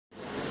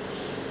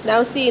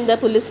Now see in the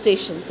police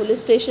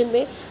station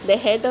में the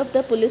head of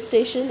the police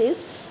station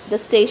is the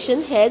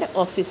station head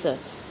officer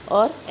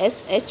और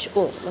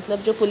SHO,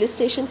 मतलब जो police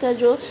station का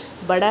जो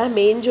बड़ा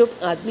मेन जो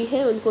आदमी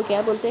है उनको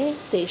क्या बोलते हैं,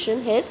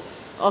 station head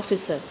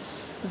officer.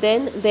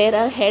 Then there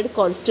are head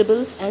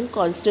constables and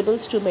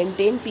constables to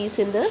maintain peace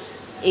in the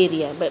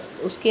area.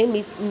 But उसके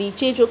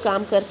नीचे जो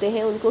काम करते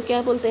हैं उनको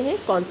क्या बोलते हैं,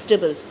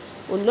 कॉन्स्टेबल्स.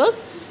 उन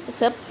लोग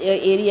सब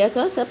एरिया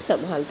का सब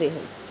संभालते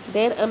हैं.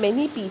 There are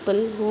many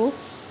people who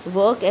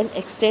work and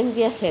extend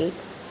their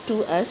help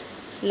to us,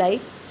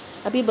 like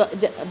अभी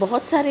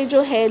बहुत सारे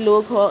जो है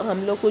लोग हो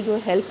हम लोग को जो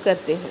हेल्प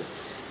करते हैं,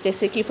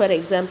 जैसे कि फॉर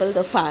एग्जांपल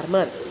द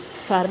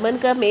फार्मर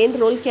का मेन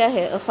रोल क्या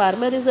है. A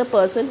farmer is a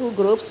person who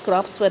groves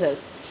crops for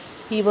us.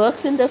 He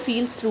works in the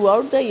fields through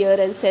out the year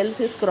and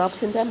sales his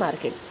crops in the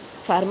market.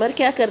 Farmer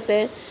क्या करते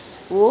हैं,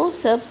 वो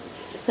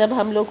सब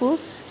हम लोग को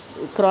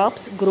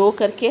क्रॉप्स ग्रो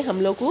करके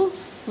हम लोग को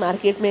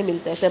मार्केट में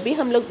मिलता है, तभी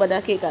हम लोग बना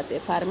के खाते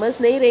हैं.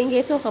 फार्मर्स नहीं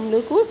रहेंगे तो हम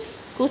लोग को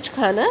कुछ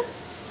खाना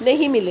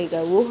नहीं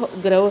मिलेगा. वो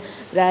ग्रो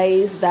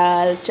राइस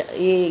दाल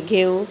ये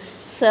गेहूँ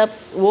सब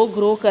वो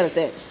ग्रो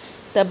करते हैं,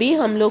 तभी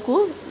हम लोग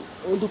को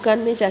दुकान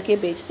में जाके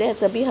बेचते हैं,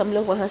 तभी हम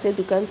लोग वहाँ से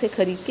दुकान से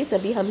ख़रीद के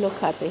तभी हम लोग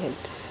खाते हैं.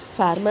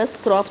 फार्मर्स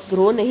क्रॉप्स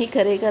ग्रो नहीं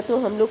करेगा तो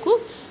हम लोग को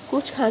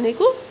कुछ खाने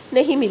को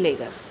नहीं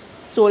मिलेगा.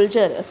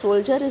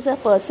 Soldier is a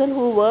person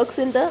who works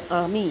in the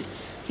army.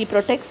 He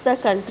protects the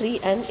country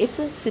and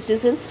it's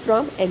citizens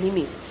from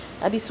enemies.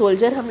 अभी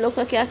सोल्जर हम लोग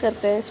का क्या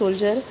करता है,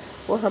 सोल्जर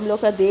वो हम लोग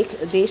का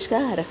देश का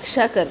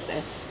रक्षा करता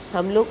है.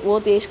 हम लोग वो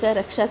देश का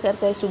रक्षा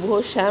करता है,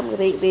 सुबह शाम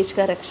देश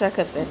का रक्षा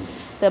करता है,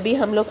 तभी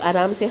हम लोग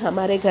आराम से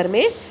हमारे घर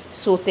में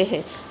सोते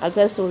हैं.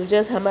 अगर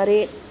सोल्जर्स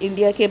हमारे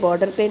इंडिया के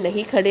बॉर्डर पे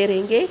नहीं खड़े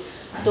रहेंगे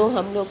तो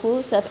हम लोग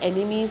को सब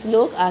एनिमीज़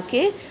लोग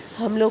आके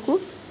हम लोग को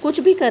कुछ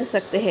भी कर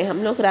सकते हैं.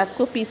 हम लोग रात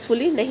को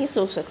पीसफुली नहीं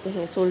सो सकते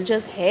हैं.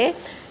 सोल्जर्स है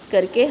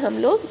करके हम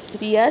लोग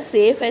we are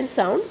safe and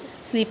sound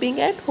sleeping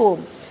at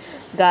home.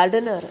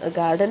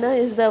 Gardener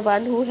is the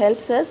one who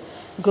helps us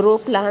grow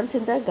plants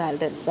in the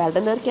garden.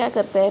 Gardener क्या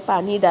करता है,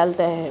 पानी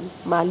डालता है,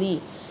 माली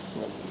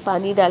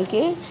पानी डाल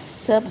के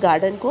सब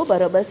गार्डन को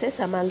बराबर से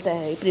संभालता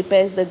है.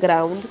 Prepares the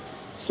ground,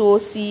 so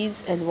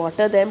seeds and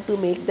water them to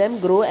make them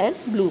grow and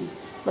Bloom.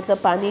 मतलब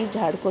पानी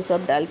झाड़ को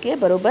सब डाल के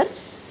बराबर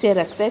से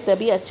रखता है,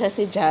 तभी अच्छा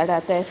से झाड़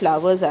आता है,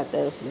 फ्लावर्स आता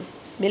है उसमें.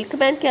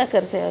 मिल्कमैन क्या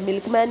करते हैं,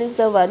 milkman is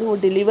the one who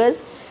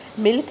delivers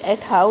milk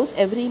eight house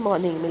every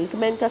morning.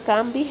 Milkman का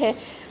काम भी है,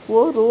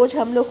 वो रोज़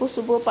हम लोग को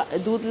सुबह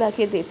दूध ला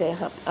के देते हैं.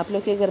 हाँ, आप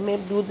लोग के घर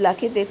में दूध ला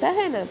के देता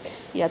है ना,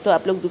 या तो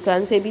आप लोग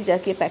दुकान से भी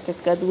जाके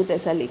पैकेट का दूध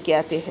ऐसा लेके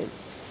आते हैं.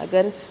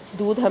 अगर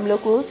दूध हम लोग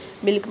को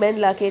मिल्कमैन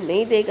ला के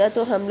नहीं देगा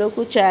तो हम लोग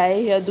को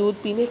चाय या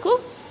दूध पीने को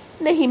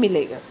नहीं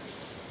मिलेगा.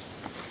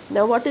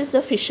 Now what is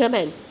the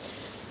fisherman?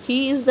 He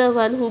is the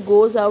one who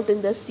goes out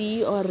in the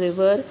sea or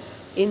river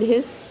in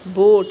his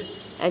boat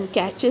and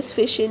catches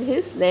fish in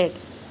his net.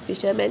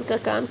 Fisherman का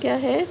काम क्या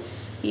है,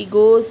 he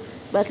goes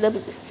मतलब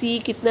सी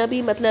कितना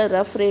भी मतलब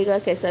रफ़ रहेगा,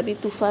 कैसा भी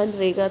तूफ़ान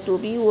रहेगा तो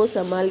भी वो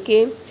संभाल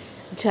के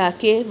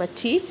जाके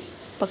मच्छी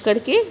पकड़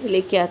के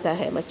लेके आता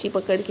है. मच्छी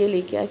पकड़ के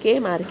लेके आके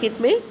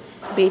मार्केट में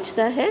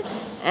बेचता है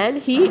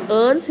and he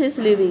earns his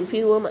living.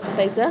 फिर वो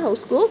पैसा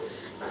उसको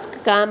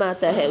काम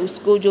आता है,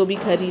 उसको जो भी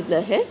खरीदना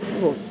है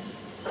वो.